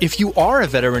which, if you are a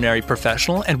veterinary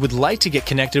professional and would like to get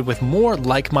connected with more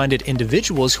like-minded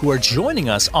individuals who are joining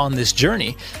us on this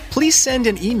journey, please send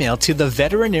an email to the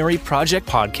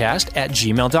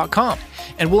veterinaryprojectpodcast@gmail.com,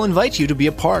 and we'll invite you to be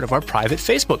a part of our private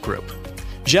Facebook group.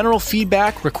 General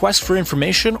feedback, requests for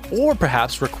information, or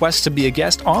perhaps requests to be a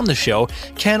guest on the show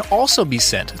can also be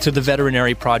sent to the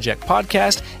Veterinary Project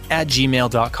Podcast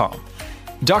 @gmail.com.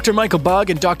 Dr. Michael Bugg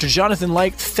and Dr. Jonathan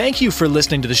Light, thank you for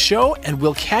listening to the show, and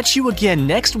we'll catch you again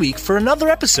next week for another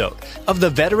episode of the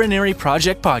Veterinary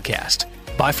Project Podcast.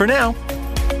 Bye for now.